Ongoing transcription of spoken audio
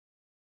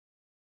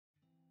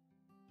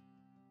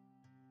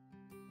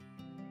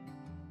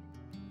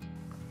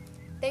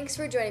Thanks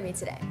for joining me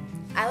today.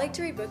 I like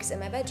to read books in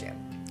my bedroom.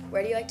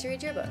 Where do you like to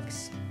read your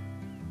books?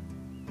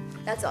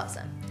 That's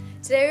awesome.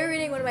 Today we're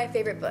reading one of my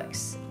favorite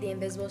books, The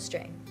Invisible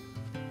String.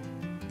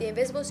 The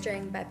Invisible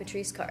String by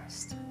Patrice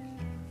Karst.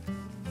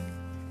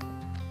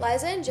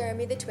 Liza and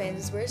Jeremy, the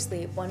twins, were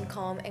asleep one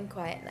calm and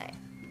quiet night.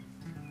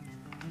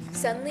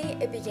 Suddenly,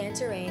 it began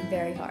to rain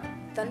very hard.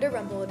 Thunder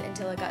rumbled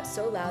until it got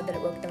so loud that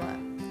it woke them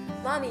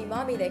up. "Mommy,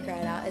 Mommy," they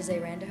cried out as they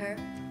ran to her.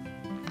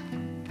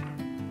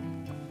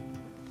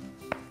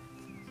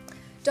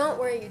 "Don't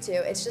worry, you two.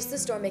 It's just the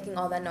storm making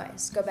all that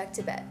noise. Go back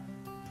to bed."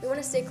 "We want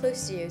to stay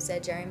close to you,"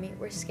 said Jeremy.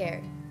 "We're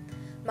scared."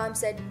 Mom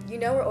said, "You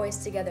know we're always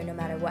together no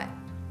matter what."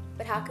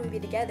 "But how can we be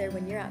together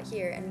when you're out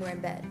here and we're in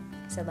bed?"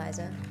 said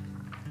Liza.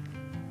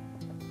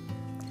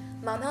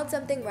 Mom held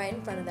something right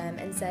in front of them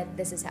and said,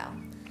 "This is how."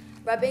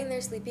 Rubbing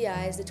their sleepy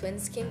eyes, the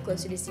twins came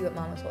closer to see what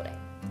Mom was holding.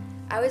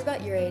 I was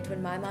about your age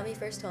when my mommy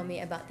first told me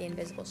about the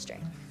invisible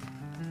string.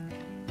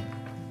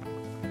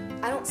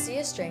 "I don't see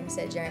a string,"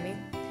 said Jeremy.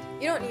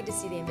 "You don't need to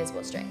see the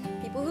invisible string.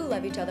 People who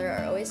love each other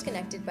are always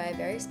connected by a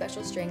very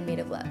special string made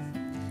of love.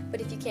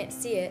 But if you can't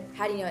see it,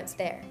 how do you know it's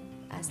there?"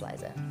 asked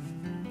Liza.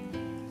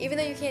 "Even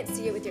though you can't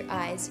see it with your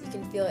eyes, you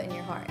can feel it in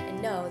your heart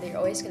and know that you're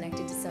always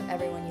connected to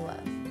everyone you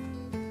love.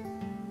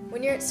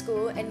 When you're at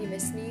school and you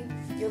miss me,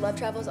 your love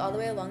travels all the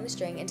way along the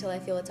string until I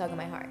feel a tug on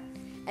my heart.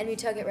 And we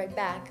tug it right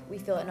back, we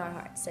feel it in our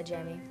hearts," said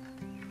Jeremy.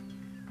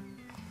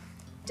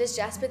 "Does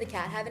Jasper the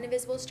cat have an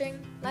invisible string?"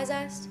 Liza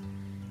asked.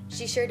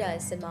 "She sure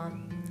does," said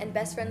Mom. "And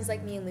best friends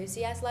like me and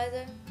Lucy?" asked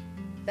Liza.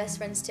 "Best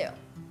friends too."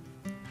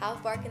 "How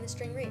far can the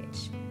string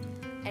reach?"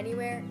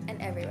 "Anywhere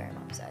and everywhere,"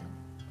 Mom said.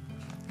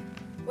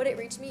 "Would it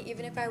reach me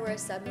even if I were a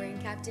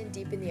submarine captain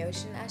deep in the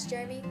ocean?" asked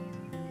Jeremy.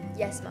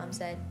 "Yes," Mom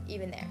said,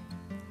 "even there."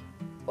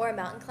 "Or a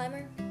mountain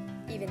climber?"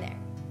 "Even there."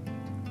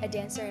 "A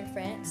dancer in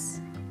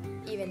France?"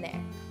 "Even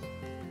there."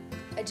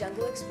 "A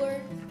jungle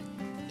explorer?"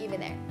 "Even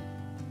there."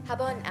 "How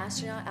about an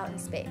astronaut out in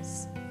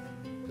space?"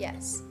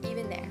 "Yes,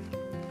 even there."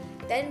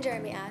 Then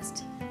Jeremy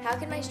asked, "How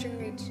can my string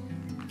reach?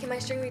 Can my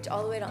string reach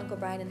all the way to Uncle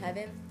Brian in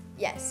heaven?"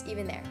 "Yes,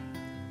 even there."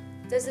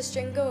 "Does the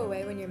string go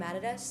away when you're mad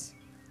at us?"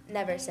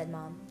 "Never," said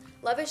Mom.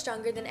 "Love is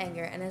stronger than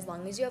anger, and as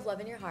long as you have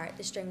love in your heart,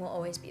 the string will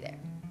always be there.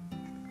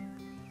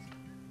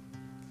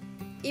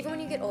 Even when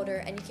you get older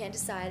and you can't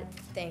decide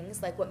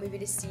things like what movie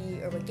to see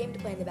or what game to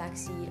play in the back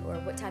seat or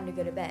what time to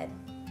go to bed.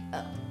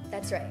 Oh,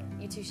 that's right,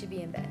 you two should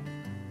be in bed."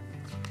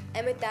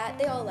 And with that,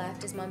 they all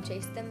laughed as Mom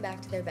chased them back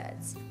to their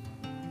beds.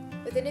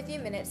 Within a few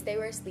minutes, they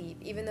were asleep,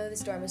 even though the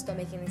storm was still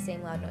making the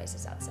same loud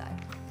noises outside.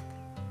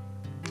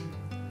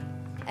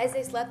 As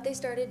they slept, they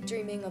started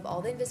dreaming of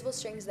all the invisible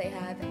strings they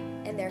have,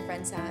 and their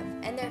friends have,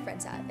 and their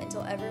friends have,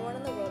 until everyone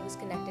in the world was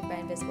connected by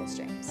invisible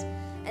strings.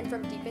 And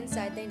from deep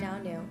inside, they now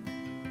knew,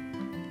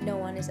 no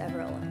one is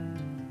ever alone.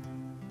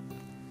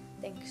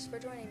 Thanks for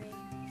joining.